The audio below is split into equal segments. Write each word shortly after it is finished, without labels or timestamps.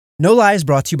No Lie is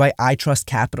brought to you by iTrust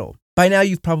Capital. By now,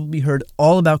 you've probably heard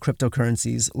all about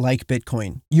cryptocurrencies like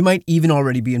Bitcoin. You might even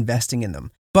already be investing in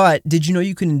them. But did you know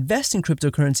you can invest in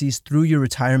cryptocurrencies through your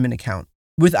retirement account?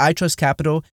 With iTrust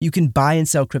Capital, you can buy and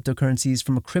sell cryptocurrencies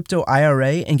from a crypto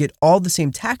IRA and get all the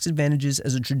same tax advantages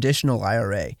as a traditional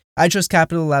IRA. iTrust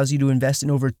Capital allows you to invest in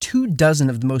over 24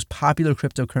 of the most popular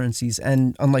cryptocurrencies,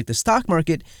 and unlike the stock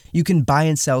market, you can buy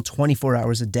and sell 24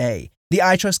 hours a day. The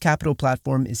iTrust Capital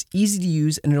platform is easy to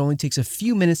use and it only takes a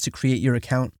few minutes to create your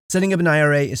account. Setting up an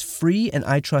IRA is free and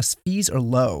iTrust's fees are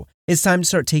low. It's time to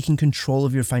start taking control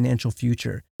of your financial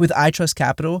future. With iTrust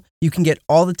Capital, you can get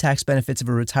all the tax benefits of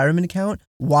a retirement account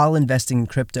while investing in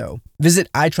crypto. Visit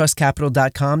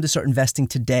itrustcapital.com to start investing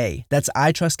today. That's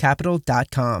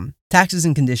itrustcapital.com. Taxes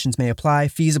and conditions may apply.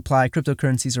 Fees apply.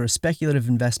 Cryptocurrencies are a speculative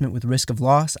investment with risk of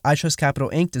loss. iTrust Capital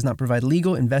Inc. does not provide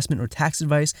legal, investment, or tax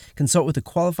advice. Consult with a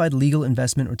qualified legal,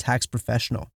 investment, or tax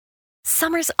professional.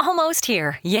 Summer's almost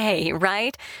here. Yay,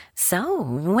 right? So,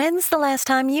 when's the last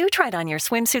time you tried on your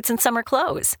swimsuits and summer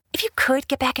clothes? If you could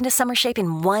get back into summer shape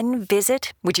in one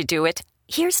visit, would you do it?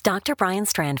 Here's Dr. Brian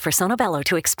Strand for Sonobello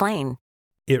to explain.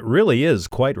 It really is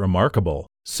quite remarkable.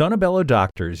 Sonobello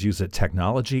doctors use a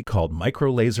technology called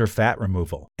microlaser fat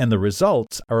removal, and the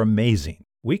results are amazing.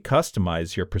 We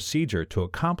customize your procedure to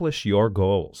accomplish your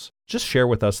goals. Just share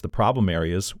with us the problem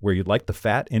areas where you'd like the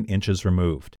fat in inches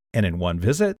removed. And in one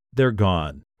visit, they're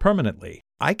gone permanently.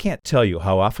 I can't tell you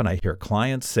how often I hear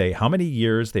clients say how many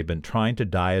years they've been trying to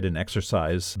diet and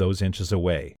exercise those inches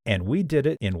away. And we did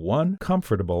it in one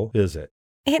comfortable visit.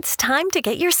 It's time to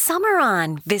get your summer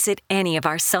on. Visit any of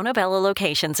our Sonobello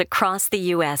locations across the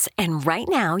U.S. and right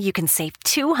now you can save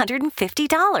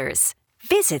 $250.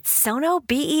 Visit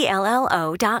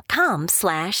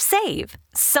sonobello.com/save.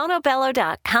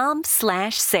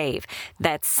 sonobello.com/save.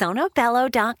 That's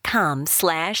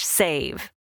sonobello.com/save.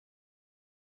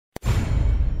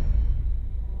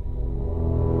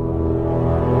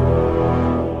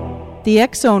 The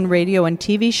X-Zone radio and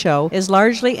TV show is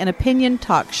largely an opinion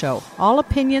talk show. All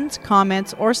opinions,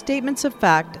 comments, or statements of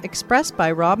fact expressed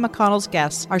by Rob McConnell's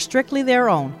guests are strictly their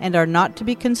own and are not to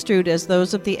be construed as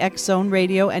those of the X-Zone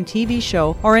radio and TV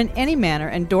show or in any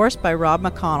manner endorsed by Rob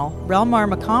McConnell, Relmar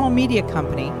McConnell Media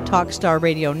Company, Talkstar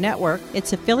Radio Network,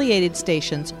 its affiliated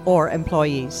stations, or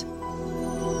employees.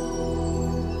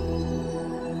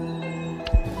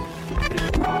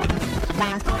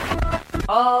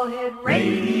 All Hit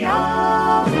Radio.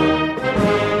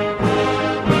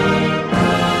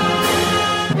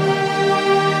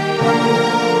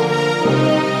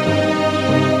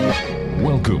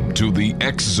 Welcome to the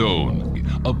X Zone,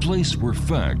 a place where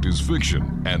fact is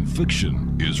fiction and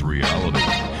fiction is reality.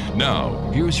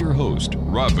 Now, here's your host,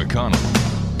 Rob McConnell.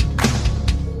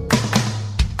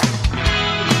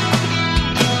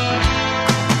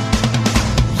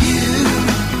 You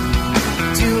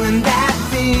doing that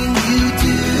thing you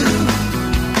do,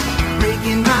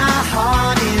 breaking my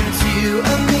heart into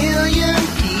a million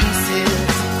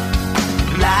pieces,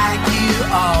 like you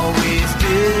always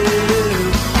do.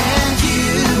 And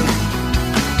you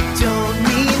don't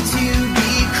mean to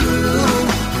be cruel.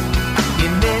 You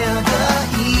never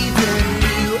even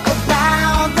knew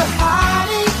about the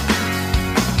heartache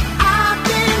I've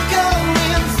been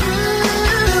going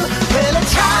through. Well, I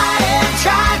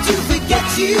try to forget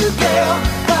you, girl,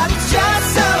 but it's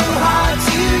just so hard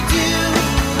to do.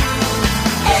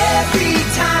 Every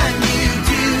time you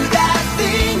do that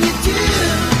thing you do,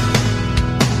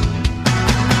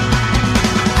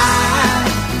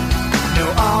 I know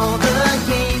all the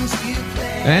games you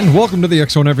play. And welcome to the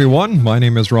X Zone, everyone. My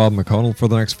name is Rob McConnell. For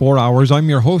the next 4 hours, I'm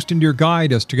your host and your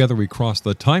guide as together we cross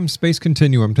the time-space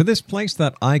continuum to this place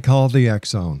that I call the X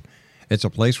Zone. It's a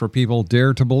place where people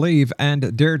dare to believe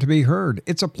and dare to be heard.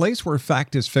 It's a place where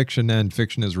fact is fiction and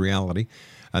fiction is reality.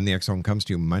 And the X Zone comes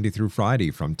to you Monday through Friday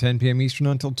from 10 p.m. Eastern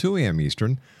until 2 a.m.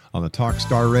 Eastern on the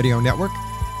Talkstar Radio Network,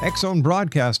 X Zone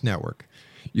Broadcast Network,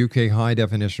 UK High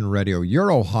Definition Radio,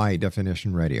 Euro High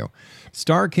Definition Radio,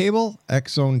 Star Cable,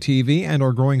 X Zone TV, and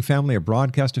our growing family of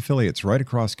broadcast affiliates right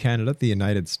across Canada, the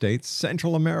United States,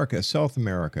 Central America, South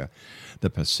America, the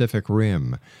Pacific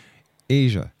Rim,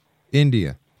 Asia,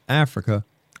 India, Africa,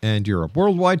 and Europe.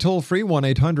 Worldwide toll-free,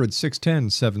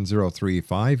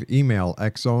 1-800-610-7035. Email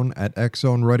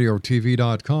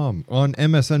xzone@xzoneradiotv.com. On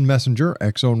MSN Messenger,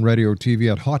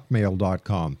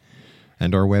 xzoneradiotv@hotmail.com.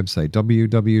 And our website,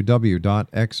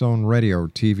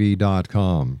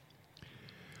 www.xzoneradiotv.com.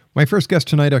 My first guest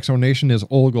tonight, X Zone Nation, is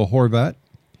OLGA HORVAT.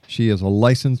 She is a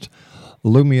licensed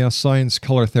Lumia Science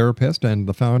color therapist and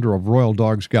the founder of Royal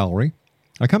Dogs Gallery,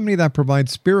 a company that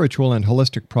provides spiritual and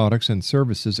holistic products and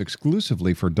services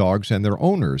exclusively for dogs and their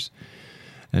owners.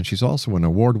 and she's also an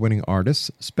award-winning artist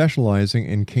specializing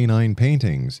in canine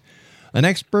paintings. An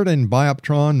expert in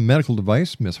Bioptron medical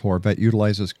device, Ms. HORVAT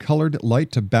utilizes colored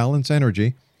light to balance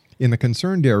energy in the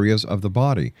concerned areas of the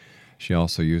body. She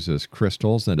also uses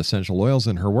crystals and essential oils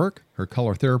in her work. Her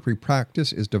color therapy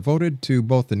practice is devoted to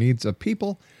both the needs of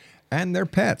people and their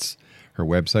pets. Her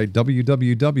website,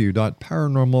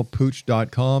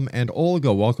 www.paranormalpooch.com. And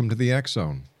Olga, welcome to the X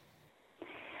Zone.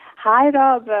 Hi,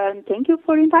 Rob. Thank you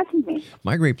for inviting me.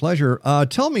 My great pleasure.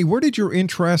 Tell me, where did your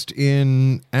interest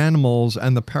in animals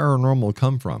and the paranormal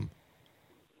come from?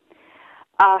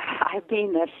 I've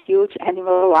been a huge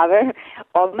animal lover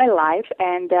all my life,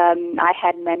 and I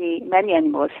had many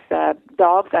animals.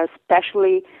 Dogs are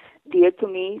especially dear to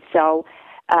me, so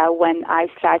when I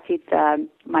started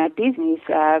my business,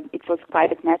 it was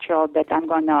quite natural that I'm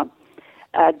going to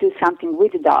do something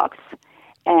with the dogs.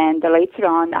 And later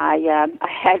on, I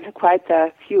had quite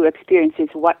a few experiences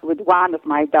with one of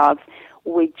my dogs,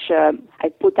 which I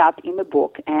put up in the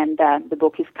book, and the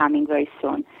book is coming very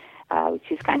soon, which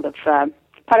is kind of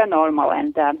paranormal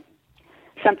and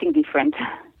something different.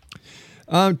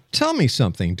 Tell me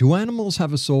something. Do animals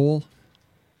have a soul?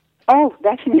 Oh,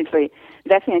 definitely.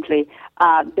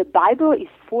 The Bible is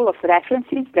full of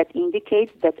references that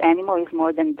indicate that animal is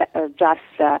more than just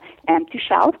empty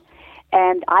shell.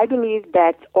 And I believe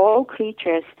that all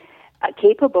creatures are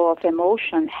capable of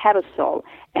emotion have a soul,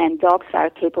 and dogs are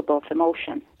capable of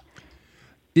emotion.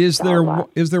 Is there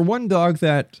one dog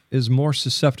that is more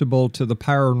susceptible to the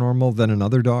paranormal than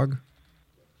another dog?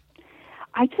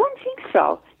 I don't think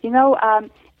so.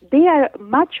 They are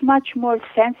much more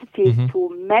sensitive to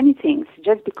many things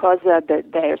just because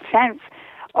their sense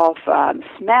of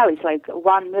smell is like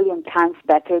 1 million times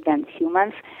better than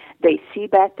humans. They see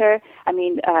better. I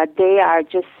mean, they are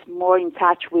just more in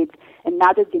touch with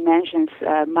another dimensions,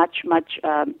 much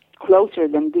closer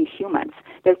than the humans.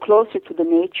 They're closer to the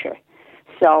nature.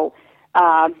 So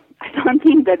I don't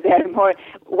think that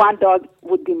one dog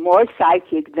would be more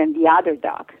psychic than the other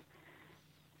dog.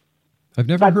 I've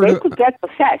never heard they could get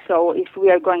possessed. So if we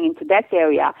are going into that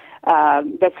area,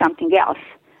 that's something else.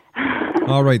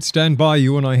 All right, stand by.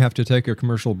 You and I have to take a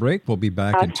commercial break. We'll be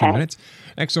back in 2 minutes.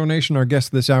 Exonation, our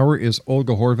guest this hour is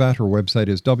Olga HORVAT. Her website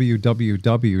is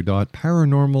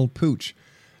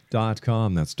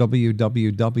www.paranormalpooch.com. That's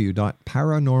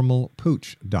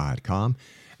www.paranormalpooch.com.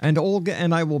 And Olga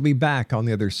and I will be back on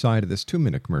the other side of this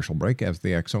 2-minute commercial break as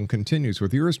the X Zone continues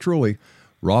with yours truly,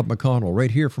 Rob McConnell,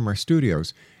 right here from our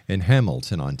studios in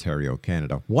Hamilton, Ontario,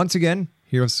 Canada. Once again,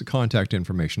 here's the contact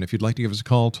information. If you'd like to give us a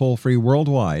call toll-free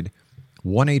worldwide,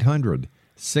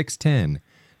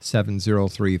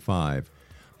 1-800-610-7035.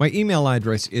 My email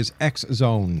address is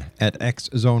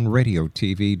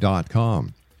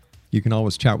xzone@xzoneradiotv.com. You can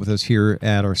always chat with us here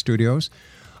at our studios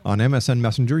on MSN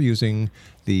Messenger using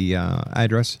the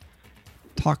address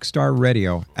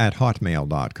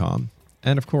talkstarradio@hotmail.com.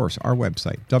 And, of course, our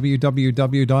website,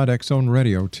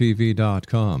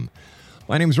 www.xzoneradiotv.com.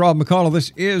 My name is Rob McConnell.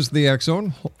 This is the X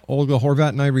Zone. Olga HORVAT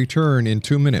and I return in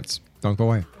 2 minutes. Don't go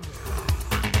away.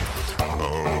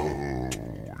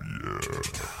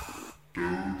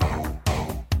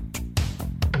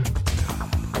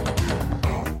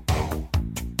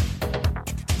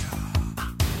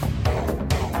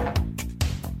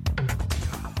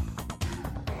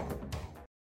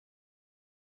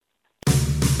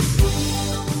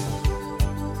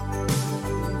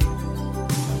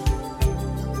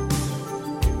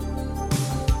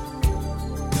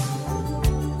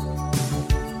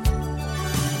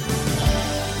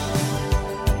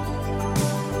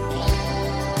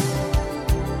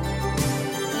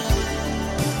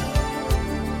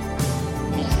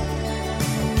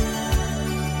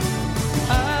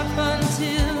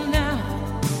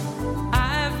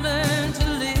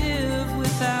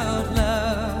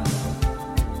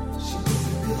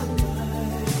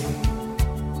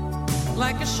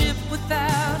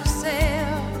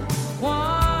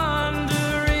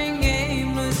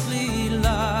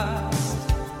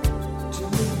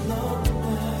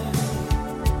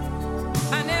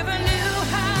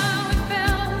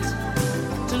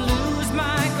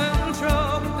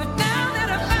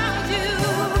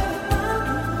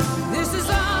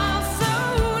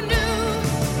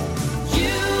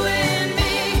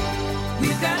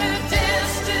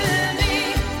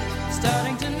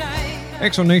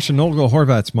 Exonation, Olga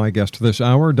HORVAT's my guest this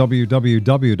hour,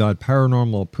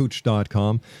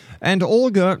 www.paranormalpooch.com. And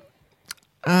Olga,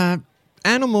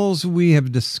 animals we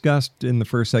have discussed in the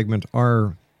first segment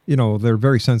are, they're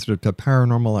very sensitive to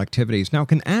paranormal activities. Now,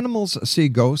 can animals see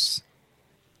ghosts?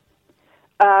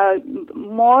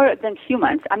 More than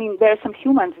humans. I mean, there are some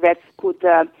humans that could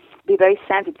be very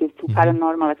sensitive to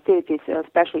paranormal activities,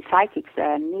 especially psychics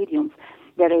and mediums.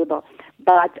 They're able.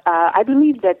 But I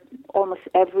believe that almost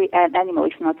every animal,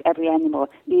 if not every animal,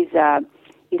 is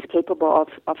capable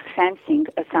of sensing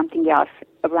something else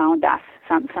around us,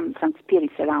 some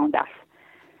spirits around us.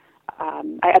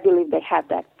 I believe they have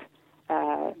that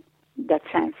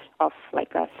sense of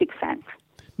like a sixth sense.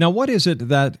 Now, what is it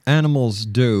that animals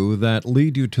do that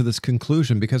lead you to this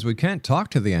conclusion? Because we can't talk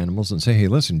to the animals and say, hey,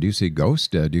 listen, do you see ghosts?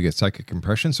 Do you get psychic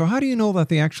impressions? So how do you know that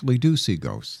they actually do see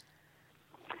ghosts?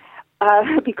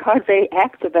 Because they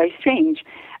act very strange.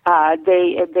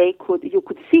 You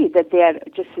could see that they are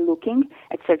just looking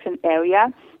at certain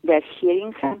area. They're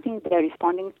hearing something. They're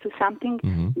responding to something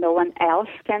no one else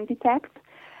can detect.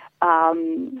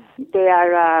 They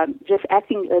are just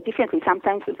acting differently.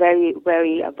 Sometimes very,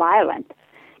 very violent.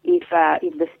 If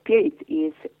the spirit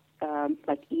is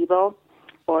like evil,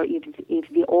 or if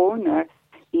the owner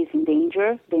is in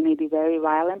danger, they may be very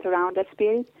violent around that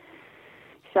spirit.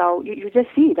 So you just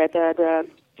see that the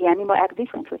animal act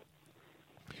differently.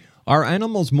 Are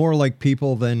animals more like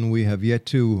people than we have yet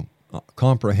to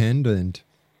comprehend? And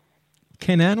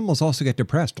can animals also get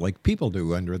depressed like people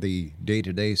do under the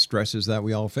day-to-day stresses that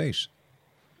we all face?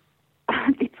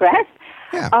 Depressed?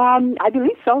 Yeah. I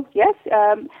believe so, yes.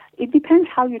 It depends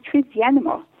how you treat the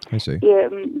animal. I see.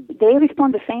 They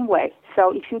respond the same way.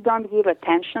 So if you don't give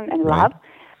attention and love,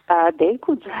 I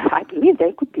believe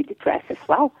they could be depressed as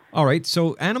well. All right,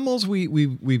 so animals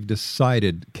we've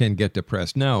decided can get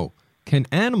depressed. Now, can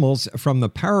animals from the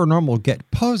paranormal get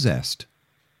possessed?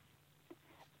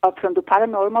 From the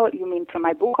paranormal, you mean from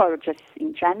my book or just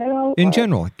in general? In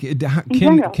general.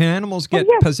 Can animals get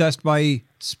possessed by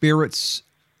spirits?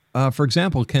 For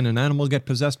example, can an animal get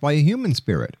possessed by a human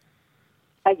spirit?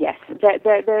 Yes.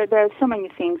 There are so many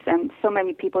things and so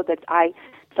many people that I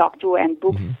talk to and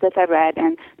books that I read.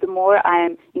 And the more I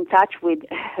am in touch with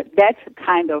that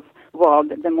kind of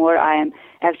world, the more I am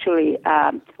actually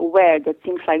aware that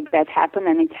things like that happen.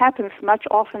 And it happens much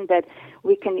often that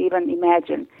we can even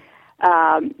imagine.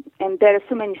 And there are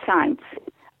so many signs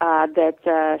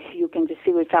that you can just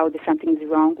figure it out that something is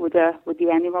wrong with the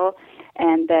animal,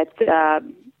 and that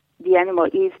the animal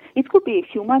it could be a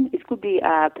human, it could be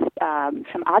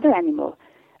some other animal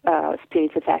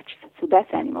spirits attached to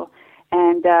that animal.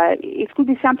 And it could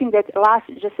be something that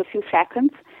lasts just a few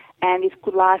seconds, and it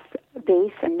could last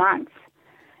days and months.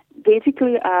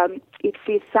 Basically, if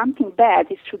it's something bad,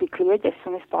 it should be cleared as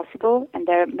soon as possible, and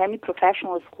there are many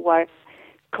professionals who are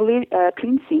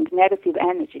cleansing negative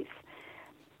energies.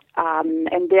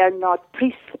 And they are not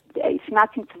priests. It's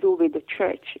nothing to do with the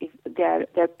church.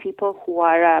 They're people who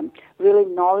are really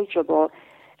knowledgeable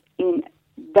in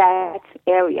that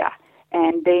area,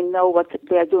 and they know what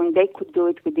they are doing. They could do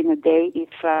it within a day if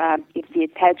the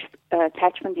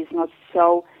attachment is not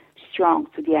so strong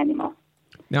to the animal.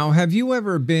 Now, have you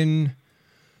ever been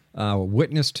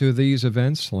witness to these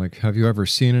events? Like, have you ever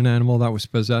seen an animal that was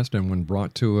possessed, and when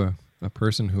brought to a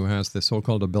person who has the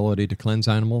so-called ability to cleanse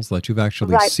animals, that you've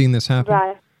actually seen this happen?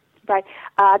 Right.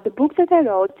 The book that I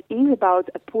wrote is about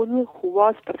a poodle who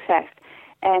was possessed.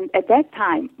 And at that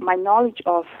time, my knowledge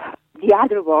of the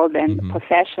other world and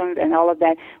possessions and all of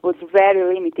that was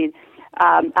very limited.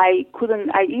 I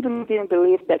even didn't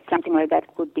believe that something like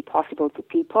that could be possible to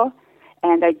people,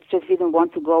 and I just didn't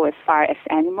want to go as far as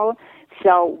animal.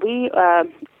 So we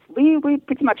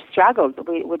pretty much struggled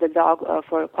with the dog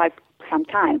for quite some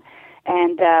time.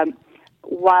 And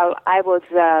while I was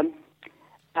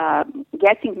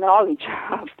getting knowledge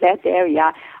of that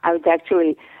area, I was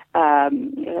actually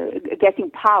getting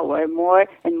power more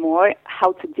and more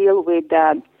how to deal with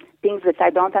things that I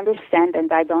don't understand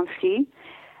and I don't see.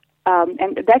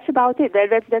 And that's about it.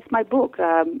 That's my book.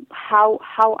 How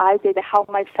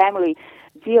my family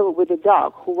deal with a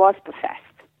dog who was possessed.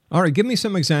 All right, give me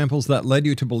some examples that led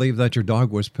you to believe that your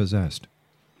dog was possessed.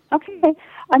 Okay.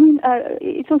 I mean,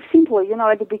 it was simple. You know,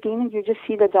 at the beginning, you just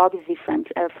see the dog is different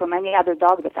from any other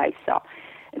dog that I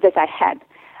had.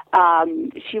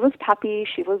 She was puppy.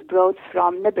 She was brought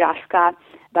from Nebraska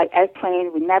by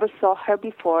airplane. We never saw her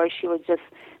before.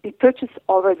 We purchased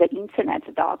over the internet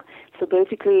the dog. So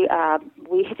basically,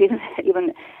 we didn't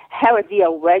even have idea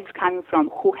where it's coming from,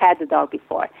 who had the dog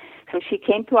before. So she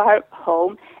came to our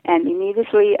home, and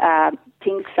immediately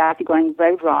things started going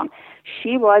very wrong.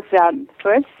 She was,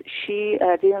 first, she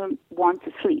didn't want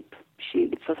to sleep.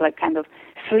 It was like kind of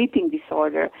sleeping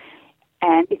disorder.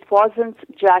 And it wasn't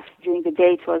just during the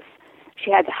day.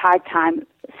 She had a hard time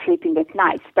sleeping at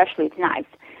night, especially at night.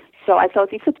 So I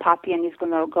thought it's a puppy and it's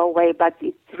going to go away, but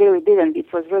it really didn't.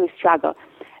 It was really struggle.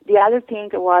 The other thing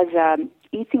was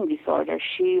eating disorder.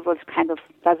 She was kind of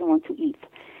doesn't want to eat.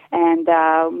 And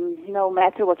no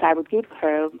matter what I would give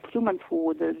her, human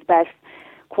food, the best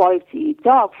quality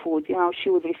dog food, she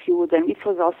would refuse, and it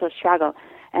was also a struggle.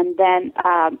 And then,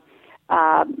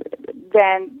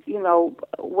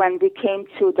 when we came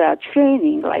to the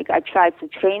training, like I tried to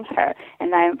train her,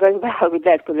 and I am very well with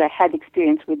that because I had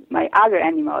experience with my other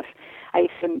animals. I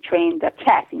even trained a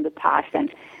cat in the past, and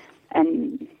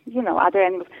other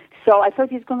animals. So I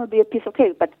thought it's going to be a piece of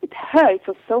cake, but with her it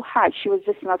was so hard. She was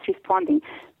just not responding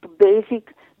to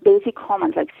basic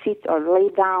commands like sit or lay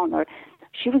down, or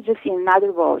she was just in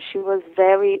another world. She was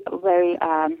very, very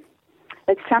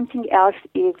like something else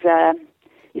is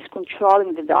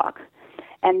controlling the dog.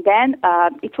 And then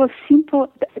it was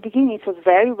simple. At the beginning, it was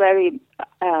very, very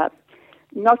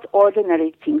not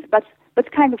ordinary things, but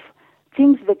kind of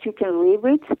things that you can live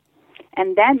with.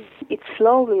 And then it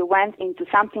slowly went into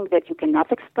something that you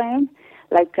cannot explain.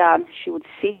 Like she would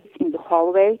sit in the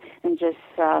hallway and just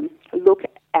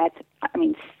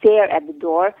stare at the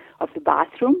door of the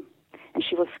bathroom. And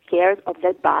she was scared of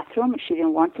that bathroom. She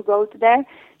didn't want to go to there.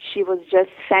 She was just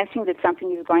sensing that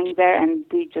something is going there, and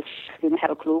we just didn't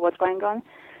have a clue what's going on.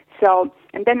 So,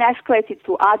 and then escalated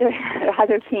to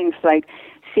other things, like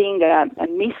seeing a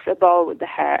mist above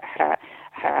her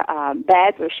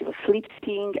bed where she was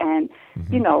sleeping, and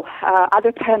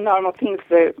other paranormal things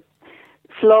were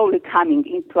slowly coming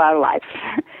into our lives.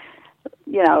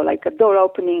 Like a door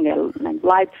opening and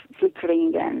lights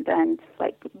flickering and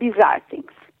like bizarre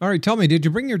things. All right, tell me, did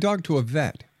you bring your dog to a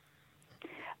vet?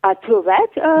 To a vet?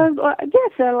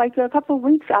 Yes, like a couple of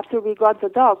weeks after we got the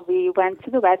dog, we went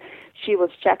to the vet. She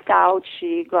was checked out.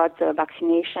 She got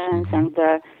vaccinations, and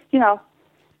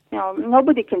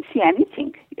nobody can see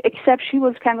anything except she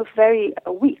was kind of very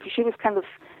weak. She was kind of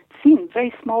thin,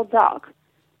 very small dog.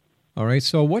 All right,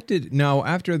 so now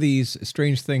after these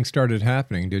strange things started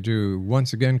happening, did you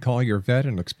once again call your vet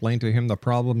and explain to him the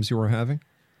problems you were having?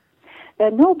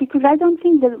 No, because I don't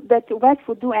think that the vet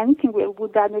would do anything,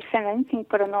 would understand anything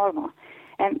paranormal.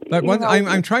 And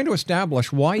I'm trying to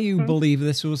establish why you believe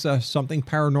this was something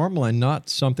paranormal and not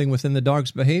something within the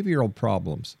dog's behavioral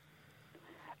problems.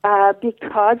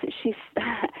 Because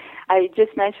I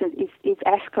just mentioned it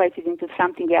escalated into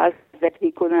something else that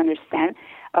we couldn't understand,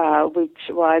 which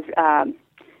was,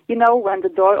 when the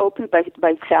door opens by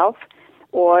itself,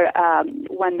 or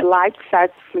when the light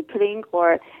starts flickering,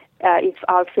 or if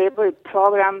our favorite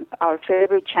program, our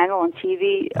favorite channel on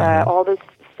TV always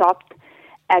stopped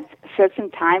at a certain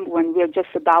time when we're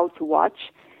just about to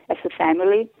watch as a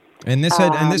family. And this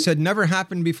had never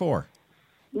happened before?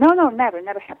 No,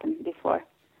 never happened before.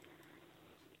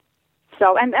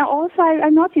 So, and also I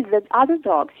noticed that other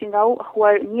dogs, who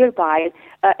are nearby,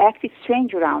 acted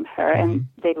strange around her, and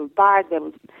they would bark, they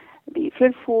would be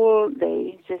fearful,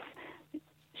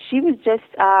 she was just,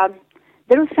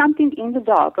 there was something in the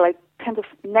dog, like kind of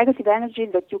negative energy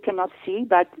that you cannot see,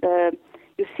 but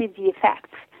you see the effects.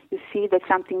 You see that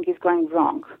something is going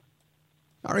wrong.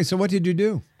 All right, so what did you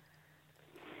do?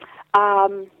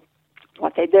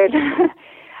 What I did...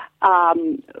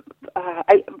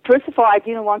 first of all, I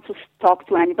didn't want to talk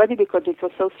to anybody because it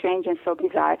was so strange and so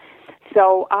bizarre.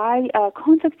 So I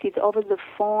contacted over the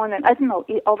phone, and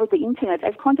over the internet,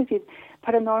 I've contacted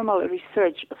Paranormal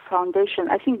Research Foundation.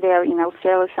 I think they're in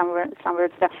Australia somewhere.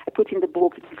 I put in the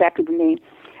book, it's exactly the name.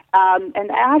 And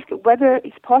I asked whether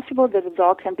it's possible that a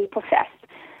dog can be possessed.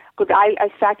 Because I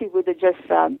started with just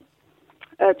the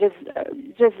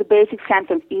basic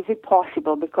sentence, is it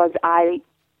possible? Because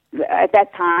at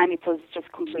that time, it was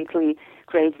just completely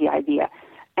crazy idea.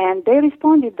 And they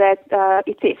responded that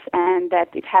it is, and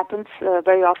that it happens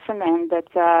very often, and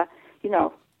that,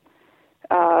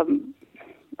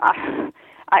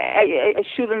 I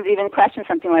shouldn't even question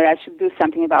something like that. I should do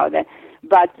something about that.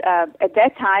 But at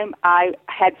that time, I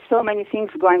had so many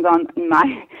things going on in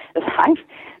my life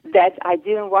that I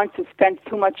didn't want to spend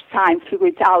too much time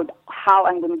figuring out how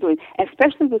I'm going to do it,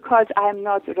 especially because I'm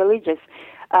not religious.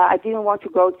 I didn't want to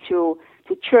go to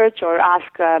church or ask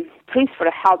priests for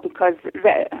help because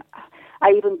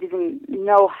I even didn't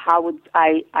know how would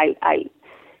I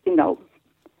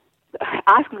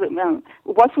ask them,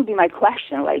 what would be my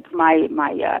question? Like my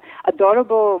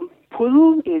adorable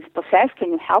poodle is possessed.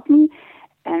 Can you help me?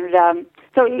 And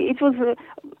so it was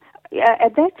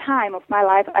at that time of my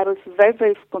life, I was very,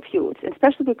 very confused,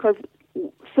 especially because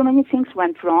so many things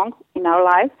went wrong in our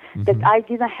life that I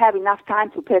didn't have enough time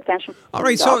to pay attention. All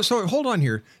right, so hold on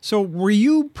here. So were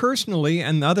you personally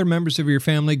and the other members of your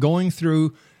family going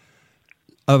through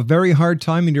a very hard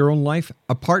time in your own life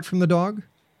apart from the dog?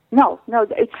 No,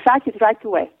 it started right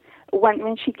away.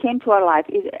 when she came to our life,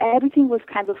 everything was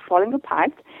kind of falling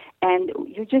apart, and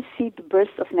you just see the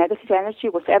burst of negative energy.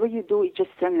 Whatever you do, it just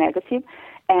turned negative.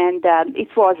 And it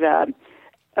was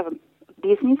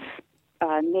business,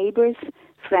 neighbors,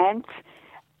 friends,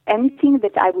 anything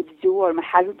that I would do, or my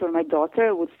husband or my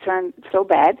daughter, would turn so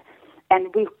bad,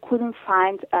 and we couldn't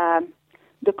find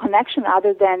the connection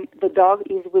other than the dog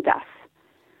is with us.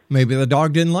 Maybe the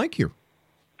dog didn't like you.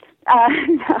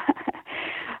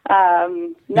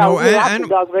 No, we love the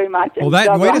dog very much.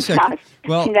 Well, wait a second.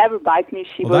 Well, she never bites me.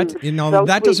 She was so that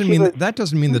sweet.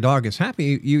 doesn't mean the dog is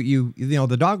happy. You know,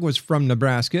 the dog was from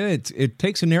Nebraska. It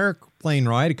takes an airplane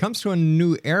ride. It comes to a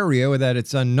new area that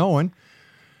it's unknown.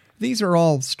 These are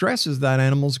all stresses that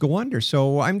animals go under.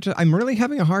 So I'm really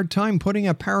having a hard time putting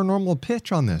a paranormal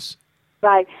pitch on this.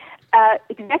 Right.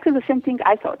 Exactly the same thing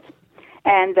I thought,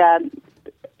 and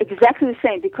exactly the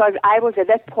same, because I was at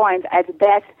that point at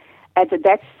that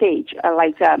stage.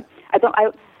 I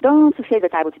don't want to say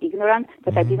that I was ignorant,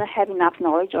 but I didn't have enough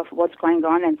knowledge of what's going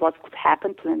on and what could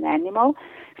happen to an animal.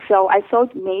 So I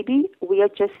thought maybe we are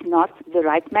just not the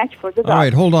right match for the dog. All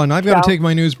right, hold on. I've got to take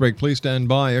my news break. Please stand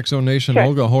by. Exo Nation, sure.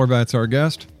 Olga Horvat's our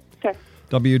guest. Sure.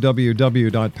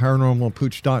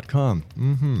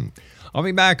 www.paranormalpooch.com. I'll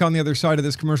be back on the other side of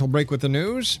this commercial break with the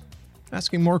news,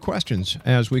 asking more questions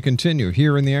as we continue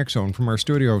here in the X Zone from our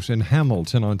studios in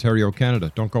Hamilton, Ontario,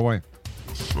 Canada. Don't go away.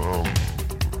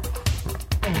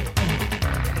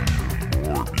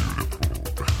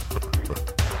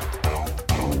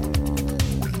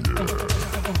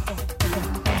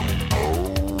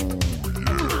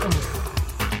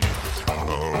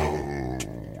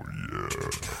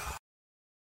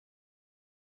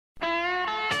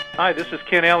 Hi, this is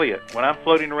Ken Elliott. When I'm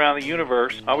floating around the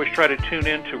universe, I always try to tune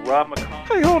in to Rob McConnell.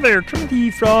 Hi ho there,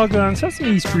 Trinity Frog on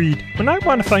Sesame Street. When I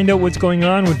want to find out what's going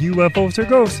on with UFOs or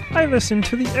ghosts, I listen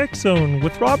to the X Zone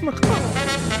with Rob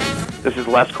McConnell. This is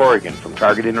Les Corrigan from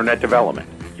Target Internet Development.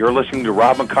 You're listening to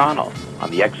Rob McConnell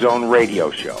on the X Zone Radio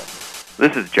Show.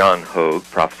 This is John Hogue,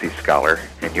 prophecy scholar,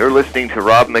 and you're listening to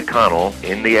Rob McConnell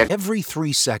in the X. Every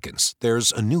 3 seconds,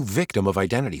 there's a new victim of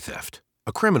identity theft.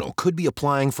 A criminal could be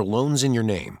applying for loans in your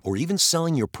name or even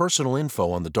selling your personal info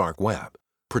on the dark web.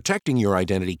 Protecting your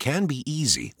identity can be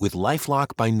easy with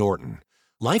LifeLock by Norton.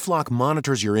 LifeLock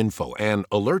monitors your info and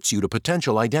alerts you to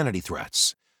potential identity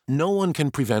threats. No one can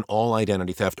prevent all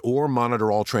identity theft or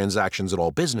monitor all transactions at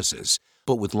all businesses,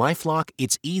 but with LifeLock,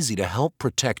 it's easy to help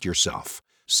protect yourself.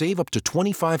 Save up to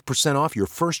 25% off your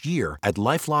first year at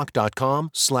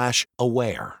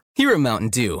LifeLock.com/aware. Here at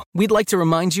Mountain Dew, we'd like to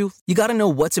remind you, you gotta know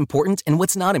what's important and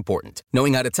what's not important.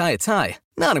 Knowing how to tie a tie,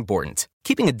 not important.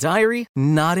 Keeping a diary,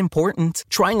 not important.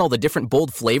 Trying all the different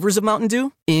bold flavors of Mountain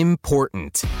Dew,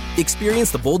 important.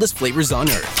 Experience the boldest flavors on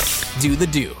Earth. Do the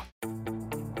Dew.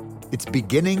 It's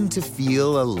beginning to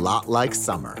feel a lot like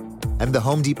summer, and the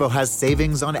Home Depot has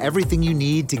savings on everything you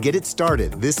need to get it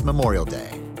started this Memorial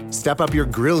Day. Step up your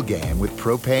grill game with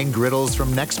propane griddles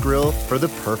from Nextgrill for the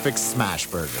perfect smash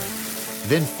burger.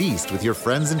 Then feast with your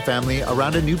friends and family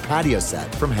around a new patio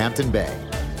set from Hampton Bay.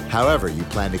 However you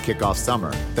plan to kick off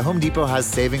summer, the Home Depot has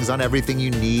savings on everything you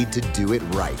need to do it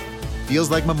right. Feels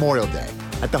like Memorial Day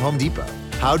at the Home Depot.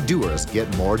 How doers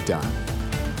get more done.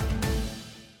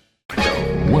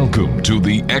 Welcome to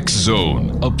the X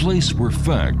Zone, a place where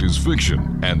fact is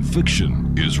fiction and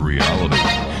fiction is reality.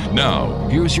 Now,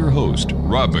 here's your host,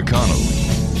 Rob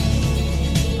McConnell.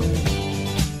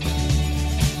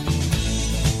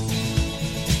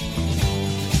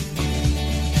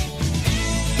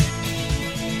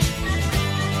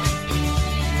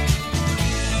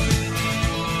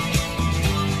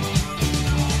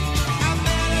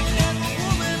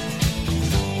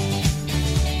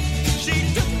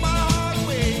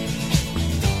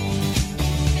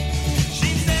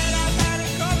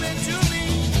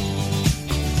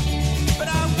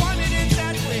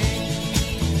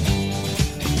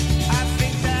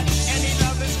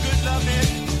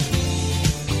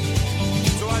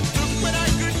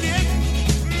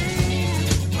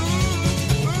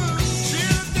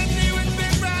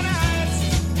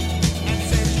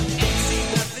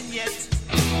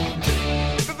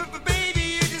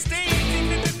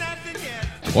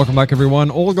 Welcome back,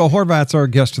 everyone. Olga Horvat's our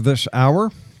guest this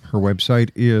hour. Her website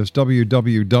is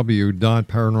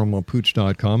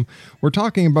www.paranormalpooch.com. We're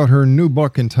talking about her new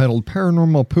book entitled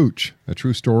Paranormal Pooch, a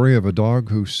true story of a dog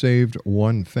who saved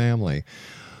one family.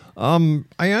 I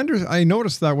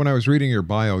noticed that when I was reading your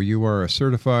bio, you are a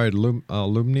certified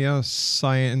Lumnia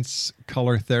science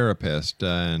color therapist.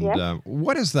 And yes.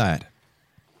 What is that?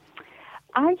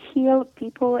 I heal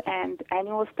people and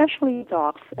animals, especially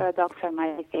dogs. Dogs are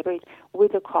my favorite,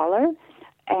 with a collar.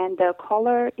 and the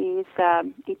color is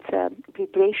it's a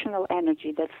vibrational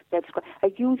energy.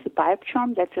 I use the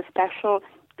bioptron. That's a special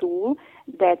tool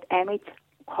that emits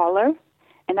color,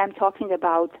 and I'm talking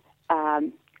about a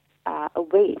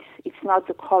waves. It's not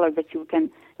the color that you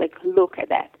can look at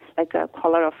that, like a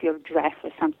color of your dress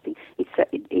or something. These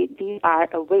are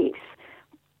waves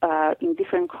in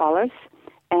different colors,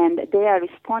 and they are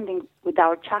responding with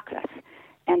our chakras.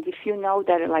 And if you know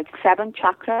there are 7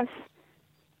 chakras,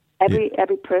 every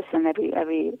person,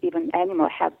 every even animal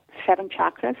have 7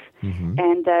 chakras,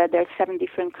 and there are 7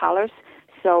 different colors.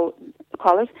 So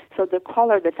the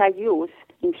color that I use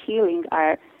in healing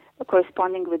are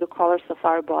corresponding with the colors of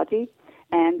our body,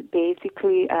 and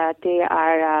basically they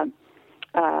are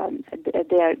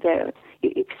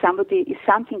if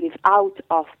something is out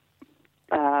of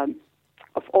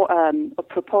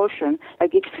proportion,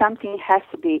 like if something has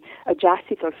to be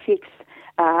adjusted or fixed,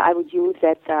 I would use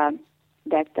that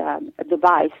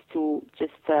device to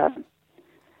just to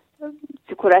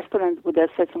correspond with a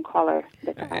certain color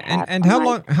that I have. And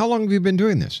how long have you been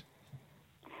doing this?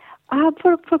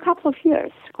 For a couple of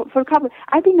years.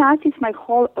 I've been an artist my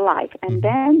whole life, and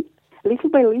then little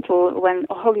by little, when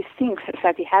all these things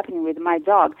started happening with my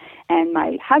dog, and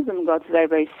my husband got very,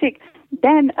 very sick,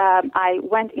 then I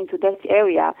went into that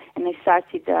area and I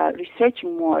started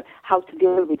researching more how to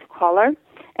deal with color,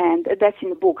 and that's in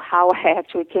the book how I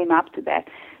actually came up to that.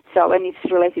 So, and it's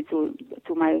related to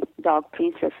my dog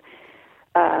Princess,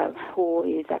 who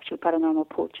is actually Paranormal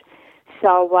Pooch.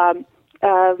 So,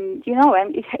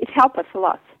 and it helped us a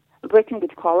lot. Working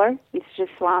with color is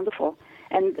just wonderful.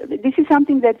 And this is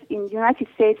something that in the United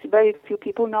States very few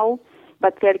people know,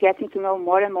 but they're getting to know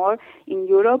more and more. In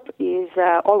Europe is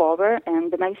all over,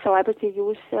 and many celebrities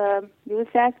use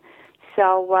that.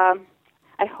 So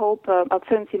I hope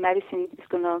alternative medicine is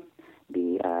going to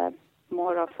be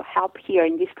more of a help here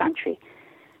in this country.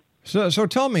 So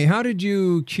tell me, how did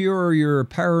you cure your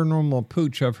paranormal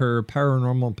pooch of her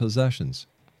paranormal possessions?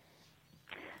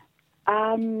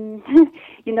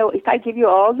 If I give you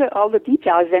all the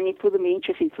details, then it wouldn't be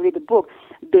interesting to read the book,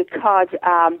 because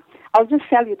I'll just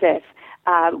tell you this.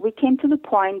 We came to the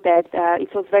point that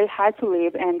it was very hard to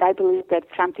live, and I believe that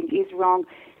something is wrong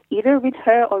either with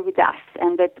her or with us,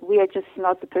 and that we are just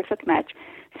not the perfect match.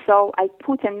 So I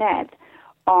put an ad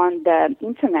on the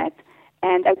internet,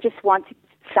 and I just wanted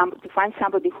to find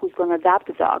somebody who's going to adopt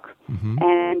the dog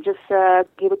and just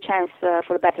give a chance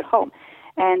for a better home.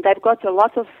 And I've got a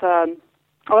lot of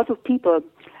people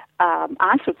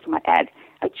answered to my ad.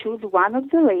 I chose one of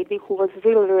the lady who was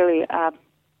really, really,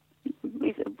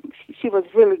 she was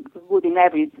really good in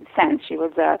every sense. She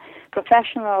was a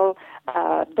professional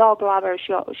dog lover.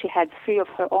 She had 3 of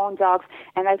her own dogs,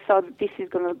 and I thought this is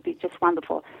going to be just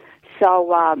wonderful.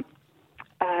 So,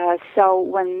 so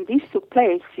when this took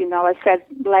place, I said,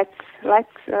 let's,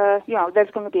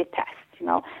 there's going to be a test.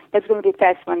 There's going to be a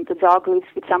test when the dog lives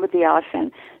with somebody else,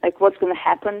 and what's going to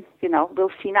happen,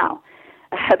 we'll see now.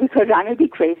 Because I may be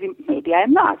crazy, maybe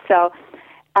I'm not. So,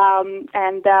 it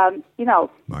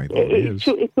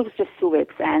took just 2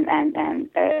 weeks, and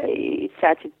it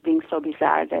started being so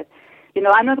bizarre that,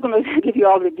 I'm not going to give you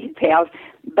all the details,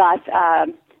 but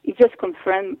it just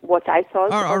confirmed what I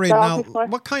thought. All right, now,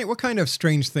 what kind of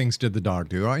strange things did the dog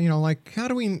do? How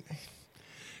do we...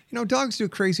 dogs do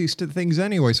crazy things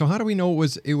anyway, so how do we know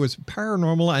it was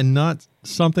paranormal and not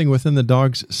something within the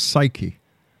dog's psyche?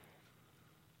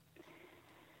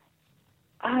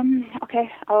 Okay,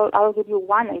 I'll give you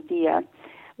one idea.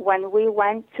 When we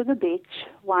went to the beach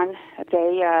one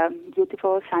day,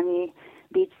 beautiful sunny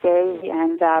beach day,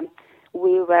 and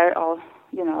we were all,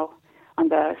 on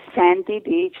the sandy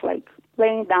beach,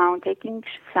 laying down, taking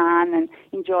sun and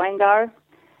enjoying our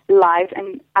life,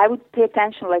 and I would pay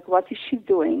attention, what is she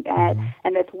doing?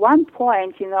 And at one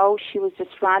point, she was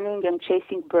just running and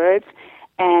chasing birds,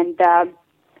 and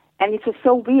it was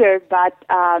so weird, but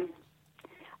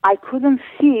I couldn't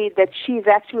see that she's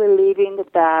actually leaving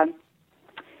that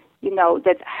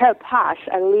her paths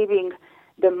are leaving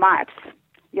the marks,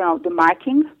 the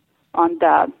marking on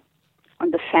the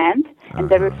sand, and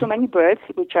there were so many birds,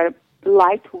 which are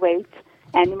lightweight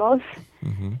animals,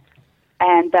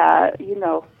 and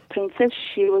Princess,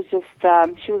 she was just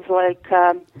she was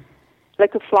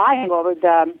like a flying over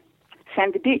the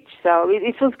sandy beach. So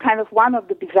it was kind of one of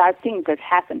the bizarre things that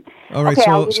happened. All right,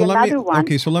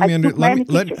 okay, so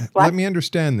let me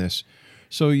understand this.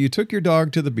 So you took your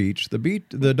dog to the beach.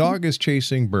 The dog is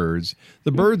chasing birds.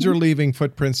 The birds are leaving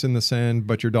footprints in the sand,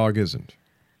 but your dog isn't.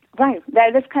 Right.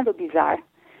 That's kind of bizarre.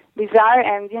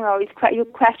 And you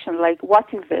question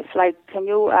what is this? Can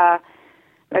you?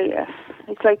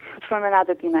 It's from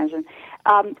another dimension.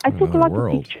 I took a lot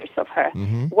of pictures of her.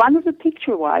 One of the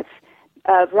pictures was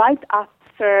right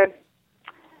after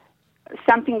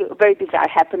something very bizarre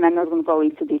happened. I'm not going to go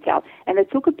into detail. And I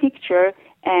took a picture,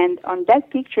 and on that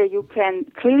picture you can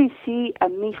clearly see a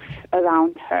mist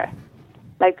around her.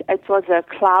 Like it was a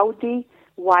cloudy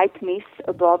white mist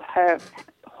above her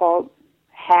whole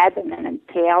head and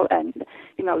tail and,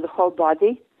 the whole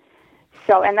body.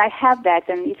 So, and I have that,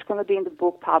 and it's going to be in the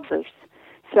book published.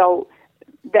 So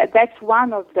that's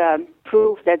one of the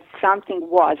proof that something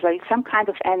was, like some kind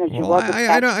of energy. Well,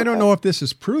 I don't know if this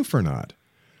is proof or not.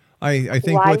 I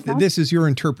think this is your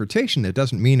interpretation. It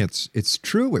doesn't mean it's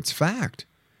true. It's fact.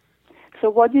 So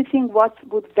what do you think? What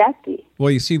would that be?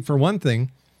 Well, you see, for one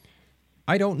thing,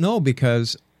 I don't know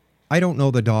because I don't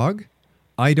know the dog.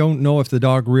 I don't know if the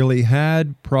dog really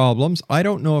had problems. I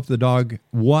don't know if the dog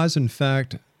was, in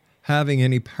fact, having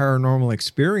any paranormal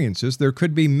experiences. There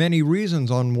could be many reasons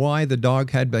on why the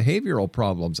dog had behavioral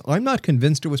problems. I'm not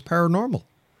convinced it was paranormal.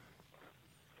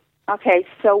 Okay,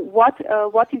 so what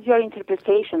is your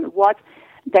interpretation? What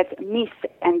that mist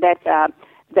and that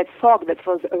fog that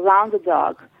was around the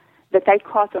dog that I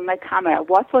caught on my camera,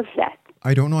 what was that?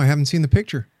 I don't know. I haven't seen the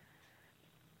picture.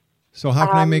 So how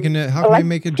can I make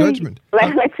a judgment?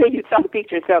 Let's say you saw the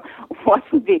picture. So what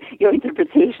would be your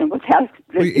interpretation? What else?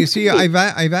 Well, you see, I've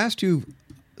asked you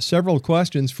several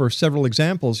questions for several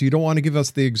examples. You don't want to give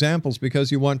us the examples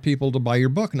because you want people to buy your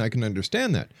book, and I can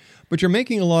understand that. But you're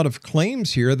making a lot of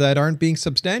claims here that aren't being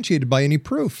substantiated by any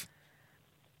proof.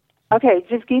 Okay,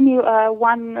 just give me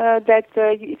one that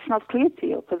it's not clear to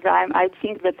you, because I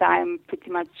think that I'm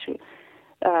pretty much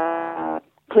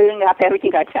clearing up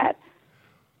everything I said.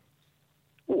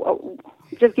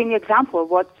 Just give me an example of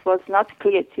what was not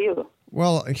clear to you.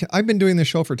 Well, I've been doing this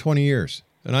show for 20 years,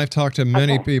 and I've talked to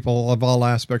many people of all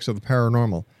aspects of the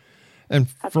paranormal. And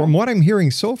from what I'm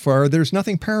hearing so far, there's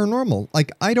nothing paranormal.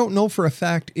 Like, I don't know for a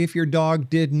fact if your dog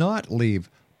did not leave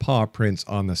paw prints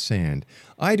on the sand.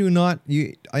 I do not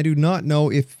know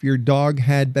if your dog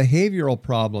had behavioral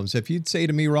problems. If you'd say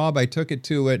to me, Rob, I took it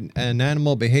to an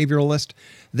animal behavioralist,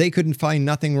 they couldn't find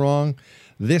nothing wrong,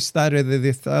 this, that, or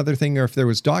this other thing, or if there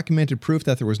was documented proof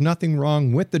that there was nothing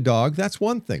wrong with the dog, that's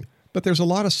one thing. But there's a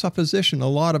lot of supposition, a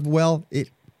lot of,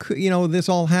 this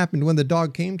all happened when the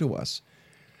dog came to us.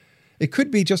 It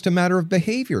could be just a matter of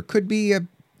behavior. Could be a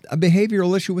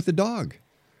behavioral issue with the dog.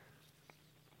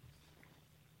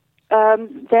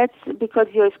 That's because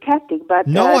you're a skeptic. But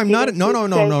no, I'm not.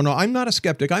 No. I'm not a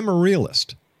skeptic. I'm a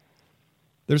realist.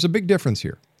 There's a big difference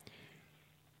here.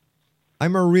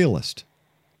 I'm a realist.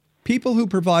 People who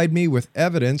provide me with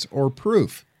evidence or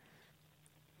proof,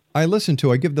 I listen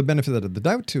to. I give the benefit of the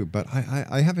doubt to. But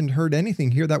I haven't heard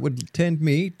anything here that would tend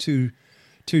me to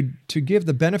give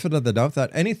the benefit of the doubt that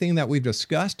anything that we've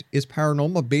discussed is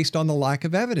paranormal based on the lack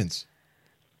of evidence.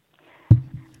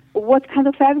 What kind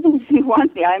of evidence do you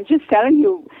want me? I'm just telling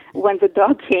you, when the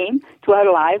dog came to our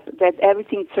life, that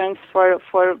everything turns for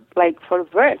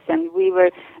worse, and we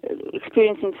were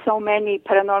experiencing so many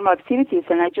paranormal activities.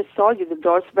 And I just told you the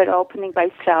doors were opening by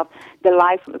itself, the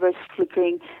lights were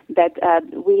flickering. That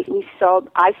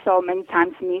I saw many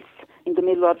times mist in the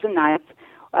middle of the night.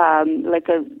 I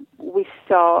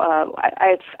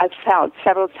felt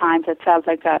several times. I felt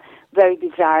like a very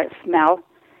bizarre smell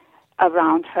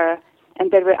around her. And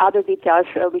there were other details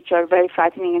which are very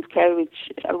frightening and scary,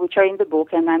 which are in the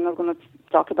book, and I'm not going to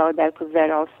talk about that because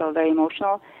they're also very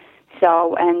emotional.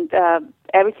 So, and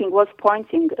everything was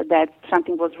pointing that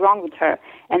something was wrong with her.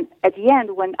 And at the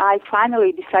end, when I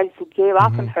finally decided to give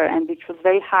up on her, and which was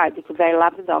very hard because I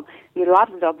love the dog, we love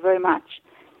the dog very much.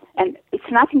 And it's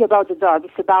nothing about the dog;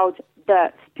 it's about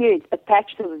the spirit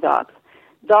attached to the dog.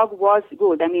 Dog was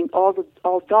good. I mean, all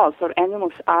dogs or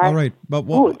animals are all right, but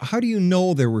good. How do you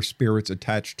know there were spirits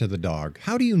attached to the dog?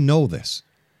 How do you know this?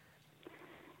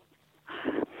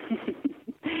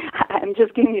 I'm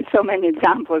just giving you so many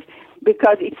examples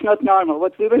because it's not normal.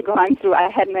 What we were going through,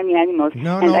 I had many animals, and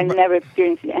I never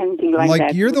experienced anything like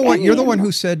that. You're the one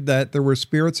who said that there were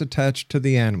spirits attached to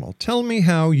the animal. Tell me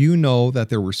how you know that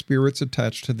there were spirits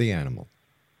attached to the animal.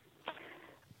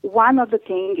 One of the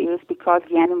things is because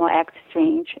the animal acts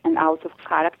strange and out of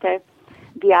character.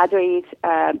 The other is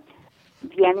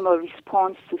the animal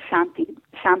responds to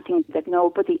something that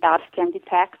nobody else can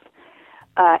detect.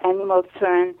 Animals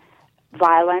turn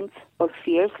violent or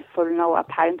fierce for no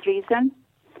apparent reason.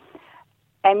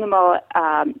 Animal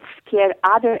scare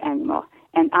other animal,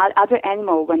 and other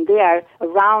animal, when they are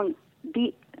around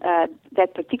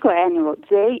that particular animal,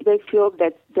 they feel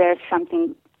that there's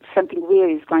something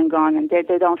weird is going on, and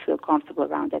they don't feel comfortable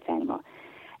around that animal.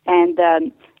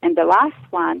 And the last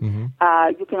one,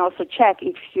 you can also check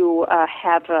if you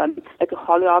have like a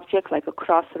holy object, like a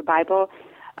cross or Bible,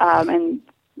 and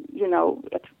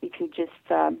if you just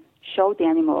show the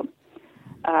animal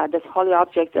this holy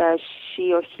object,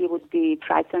 she or he would be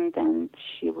frightened, and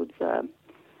she would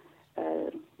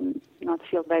not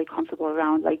feel very comfortable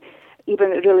around, like even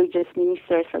religious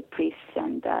ministers, like priests,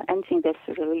 and anything that's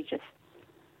religious.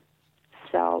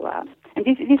 So, and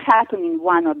this happened in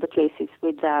one of the cases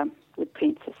with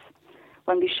Princess,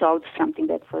 when we showed something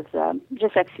that was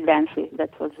just accidentally,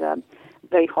 that was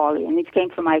very holy, and it came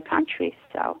from my country.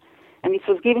 So, and it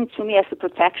was given to me as a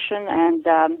protection, and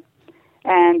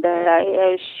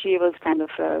she was kind of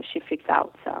she freaked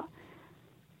out. So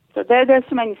there's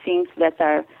so many things that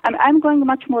are. I'm going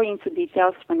much more into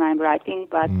details when I'm writing,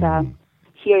 but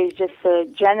here is just a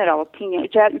general opinion.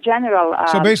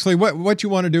 So basically, what you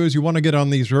want to do is you want to get on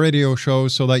these radio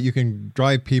shows so that you can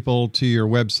drive people to your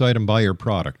website and buy your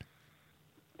product.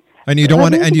 And you don't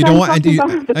want to, and you don't want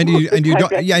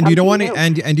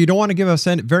to give us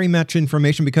very much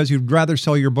information, because you'd rather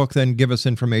sell your book than give us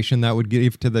information that would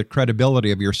give to the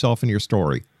credibility of yourself and your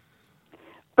story.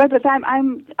 But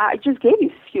I just gave you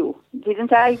a few,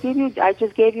 didn't I? I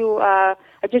just gave you.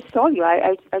 I just told you.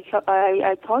 I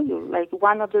told you like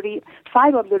 5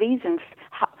 of the reasons.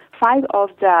 5 of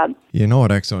the. You know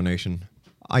what, Exo Nation?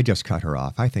 I just cut her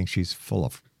off. I think she's full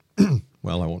of.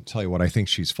 Well, I won't tell you what I think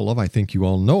she's full of. I think you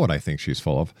all know what I think she's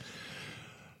full of.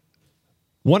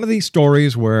 One of these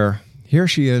stories where here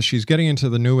she is, she's getting into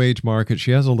the New Age market.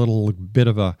 She has a little bit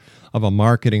of a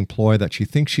marketing ploy that she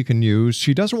thinks she can use.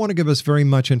 She doesn't want to give us very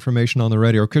much information on the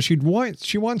radio because she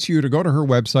wants you to go to her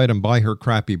website and buy her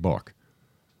crappy book.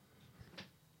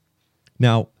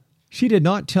 Now, she did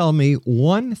not tell me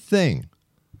one thing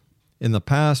in the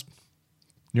past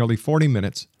nearly 40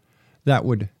 minutes that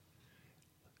would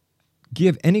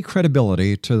give any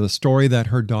credibility to the story that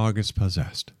her dog is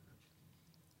possessed.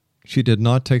 She did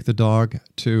not take the dog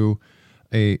to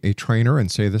a trainer and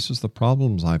say, this is the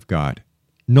problems I've got.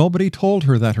 Nobody told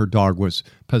her that her dog was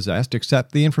possessed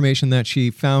except the information that she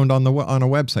found on a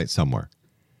website somewhere.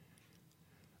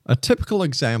 A typical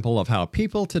example of how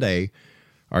people today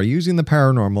are using the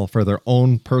paranormal for their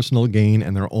own personal gain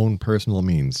and their own personal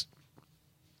means.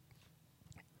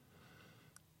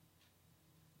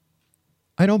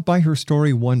 I don't buy her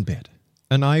story one bit.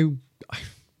 And I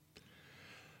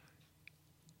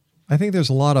think there's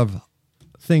a lot of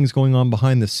things going on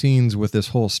behind the scenes with this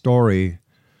whole story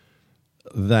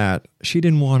that she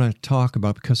didn't want to talk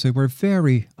about because they were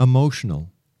very emotional.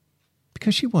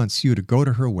 Because she wants you to go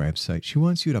to her website. She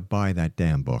wants you to buy that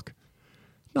damn book.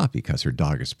 Not because her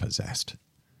dog is possessed.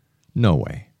 No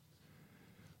way.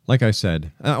 Like I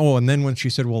said, and then when she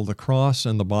said, well, the cross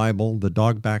and the Bible, the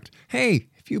dog backed, hey,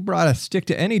 if you brought a stick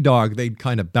to any dog, they'd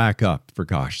kind of back up, for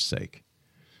gosh sake.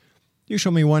 You show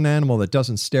me one animal that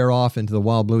doesn't stare off into the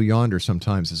wild blue yonder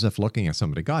sometimes as if looking at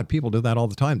somebody. God, people do that all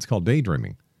the time. It's called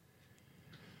daydreaming.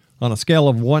 On a scale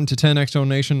of 1 to 10, Exo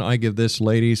Nation, I give this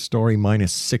lady's story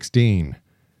minus 16.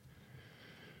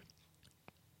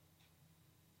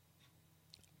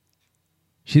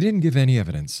 She didn't give any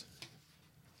evidence.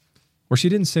 Or she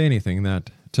didn't say anything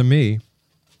that, to me,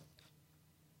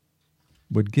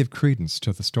 would give credence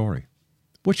to the story.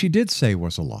 What she did say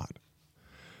was a lot.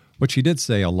 What she did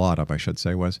say a lot of, I should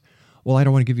say, was, well, I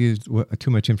don't want to give you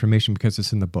too much information because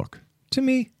it's in the book. To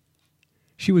me,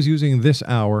 she was using this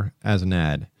hour as an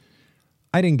ad.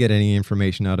 I didn't get any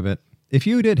information out of it. If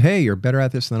you did, hey, you're better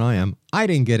at this than I am. I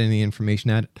didn't get any information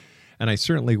out of it, and I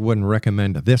certainly wouldn't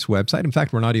recommend this website. In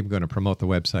fact, we're not even going to promote the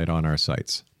website on our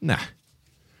sites. Nah.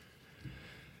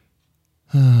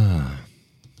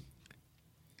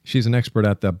 She's an expert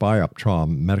at the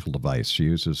Bioptron medical device. She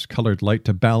uses colored light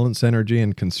to balance energy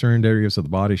in concerned areas of the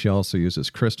body. She also uses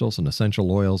crystals and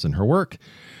essential oils in her work.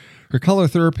 Her color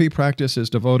therapy practice is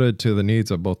devoted to the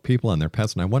needs of both people and their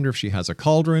pets, and I wonder if she has a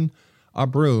cauldron, a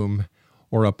broom,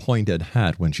 or a pointed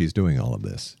hat when she's doing all of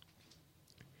this.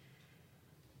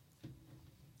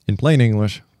 In plain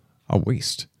English, a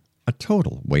waste. A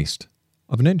total waste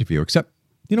of an interview. Except,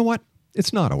 you know what?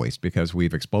 It's not a waste because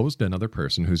we've exposed another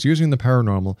person who's using the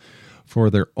paranormal for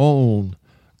their own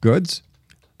goods,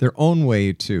 their own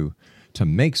way to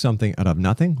make something out of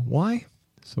nothing. Why?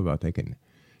 So that they can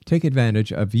take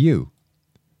advantage of you,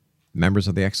 members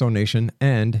of the Exo Nation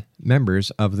and members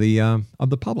of the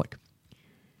public.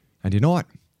 And you know what?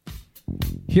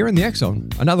 Here in the X Zone,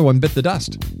 another one bit the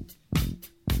dust.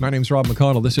 My name's Rob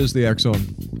McConnell. This is the X Zone.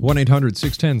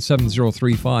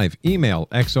 1-800-610-7035. Email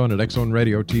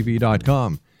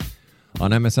xzone@xzoneradiotv.com.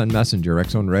 On MSN Messenger,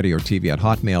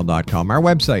 xzoneradiotv@hotmail.com. Our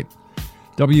website,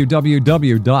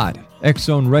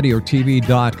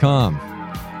 www.xzoneradiotv.com.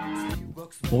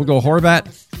 OLGA HORVAT,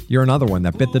 you're another one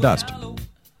that bit the dust.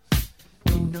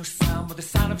 No sound but the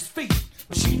sound of his feet.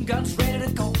 Machine guns ready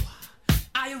to go.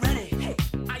 Are you ready? Hey,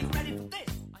 are you ready for this?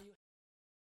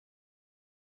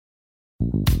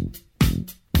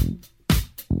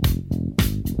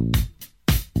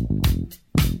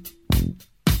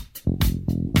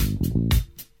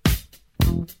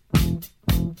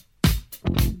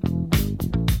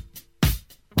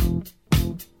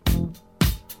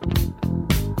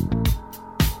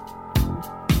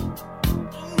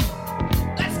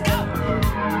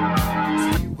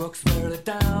 Walks barely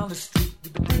down the street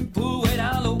with the brim pulled way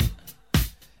down low.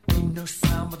 Ain't no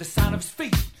sound but the sound of his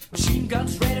feet. Machine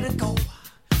guns ready to go.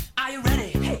 Are you ready?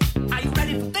 Hey, are you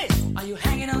ready for this? Are you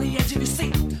hanging on the edge of your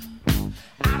seat?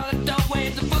 Out of the doorway,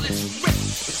 the bullets rip to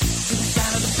the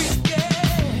sound of the beat. Yeah.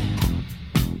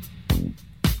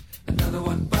 Another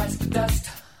one bites the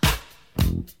dust.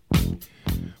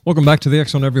 Welcome back to the X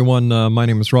Zone, everyone. My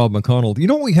name is Rob McConnell. You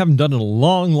know what we haven't done in a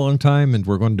long, long time, and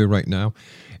we're going to do right now,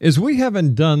 is we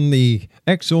haven't done the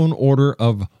X Zone Order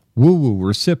of Woo-Woo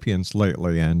recipients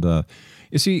lately. And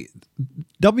you see,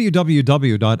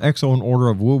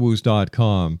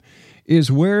 www.xzoneorderofwoos.com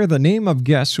is where the name of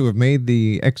guests who have made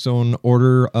the X Zone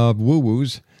Order of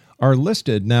Woo-Woos are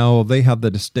listed. Now, they have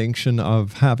the distinction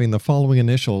of having the following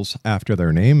initials after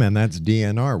their name, and that's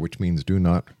DNR, which means do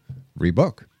not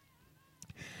rebook.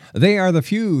 They are the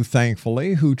few,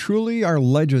 thankfully, who truly are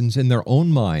legends in their own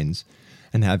minds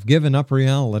and have given up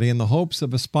reality in the hopes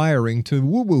of aspiring to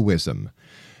woo-wooism.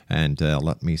 And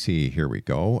let me see, here we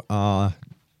go.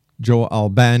 Joe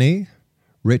Albani,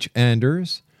 Rich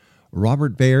Anders,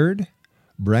 Robert Baird,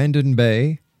 Brandon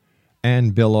Bay,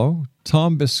 Ann Billow,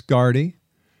 Tom Biscardi,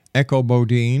 Echo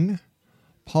Bodine,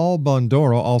 Paul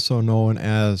Bondoro, also known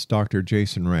as Dr.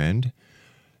 Jason Rand,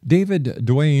 David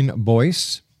Dwayne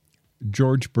Boyce,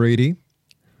 George Brady,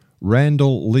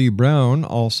 Randall Lee Brown,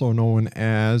 also known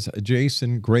as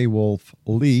Jason Greywolf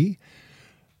Lee,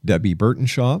 Debbie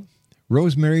Burtonshaw,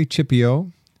 Rosemary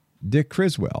Chipio, Dick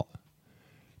Criswell,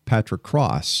 Patrick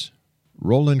Cross,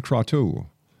 Roland Croteau,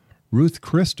 Ruth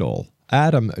Crystal,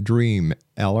 Adam Dream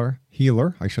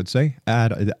Healer,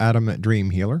 Adam Dream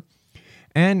Healer,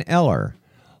 Ann Eller,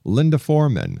 Linda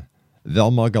Foreman,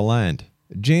 Velma Gallant,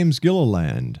 James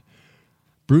Gilliland,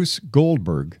 Bruce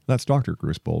Goldberg, that's Dr.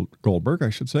 Bruce Goldberg, I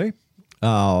should say.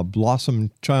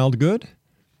 Blossom Childgood,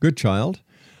 Good Child.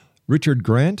 Richard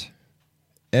Grant,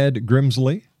 Ed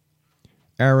Grimsley,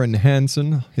 Aaron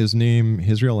Hansen, his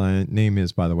real name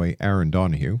is, by the way, Aaron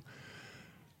Donahue.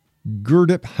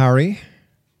 Gurdip Harry,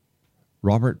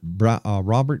 Robert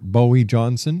Bowie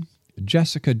Johnson,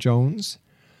 Jessica Jones.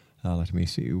 Let me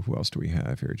see, who else do we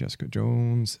have here? Jessica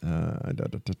Jones,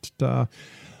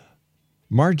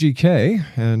 Margie Kay,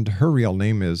 and her real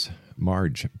name is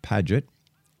Marge Paget.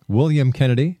 William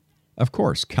Kennedy, of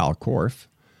course, Cal Korff.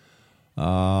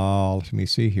 Let me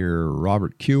see here.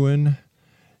 Robert Kewen,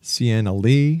 Sienna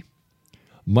Lee,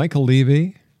 Michael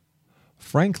Levy,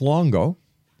 Frank Longo,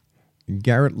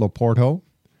 Garrett Loporto,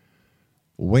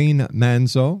 Wayne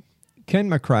Manzo, Ken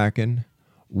McCracken,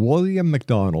 William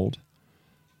McDonald,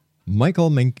 Michael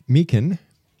Meekin,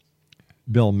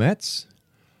 Bill Metz,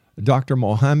 Dr.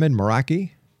 Mohammed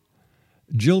Maraki,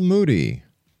 Jill Moody,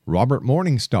 Robert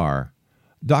Morningstar,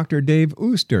 Dr. Dave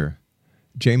Ooster,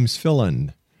 James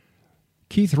Filland,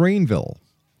 Keith Rainville,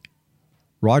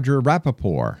 Roger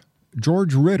Rappaport,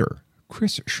 George Ritter,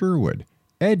 Chris Sherwood,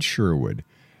 Ed Sherwood,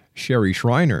 Sherry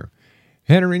Schreiner,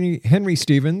 Henry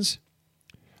Stevens,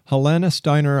 Helena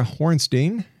Steiner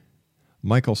Hornstein,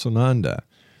 Michael Sonanda,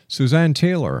 Suzanne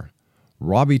Taylor,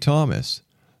 Robbie Thomas,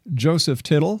 Joseph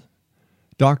Tittle,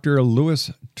 Dr. Louis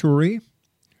Turi,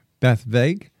 Beth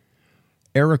Vague,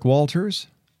 Eric Walters,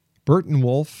 Burton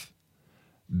Wolf,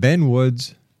 Ben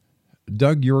Woods,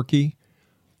 Doug Yorkie,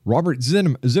 Robert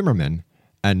Zimmerman,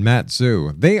 and Matt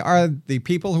Zhu. They are the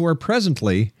people who are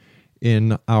presently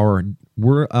in our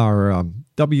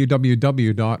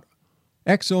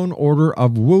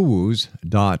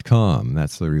www.xzoneorderofwoos.com.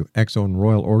 That's the X Zone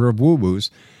Royal Order of Woo-Woos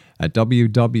at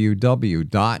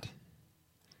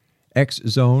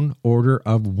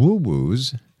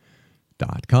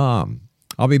www.xzoneorderofwoos.com.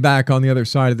 I'll be back on the other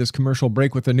side of this commercial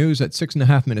break with the news at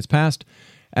 6.5 minutes past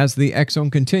as the X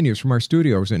Zone continues from our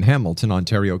studios in Hamilton,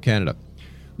 Ontario, Canada.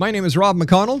 My name is Rob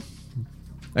McConnell.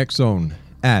 X Zone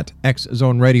at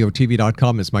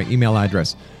xzoneradiotv.com is my email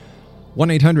address.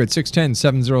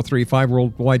 1-800-610-7035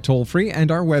 worldwide toll free, and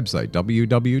our website,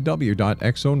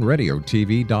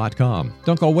 www.xzoneradiotv.com.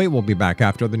 Don't go away, we'll be back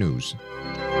after the news.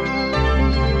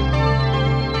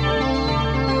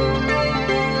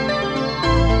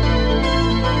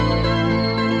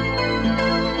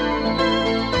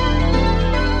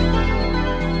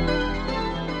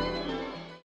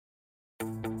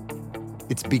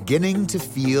 It's beginning to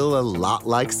feel a lot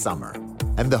like summer.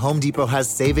 And the Home Depot has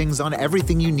savings on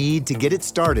everything you need to get it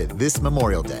started this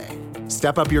Memorial Day.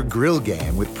 Step up your grill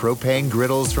game with propane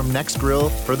griddles from NextGrill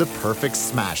for the perfect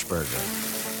smash burger.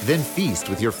 Then feast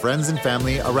with your friends and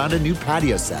family around a new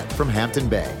patio set from Hampton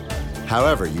Bay.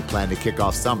 However you plan to kick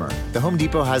off summer, the Home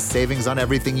Depot has savings on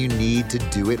everything you need to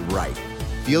do it right.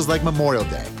 Feels like Memorial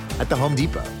Day at the Home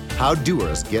Depot. How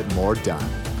doers get more done.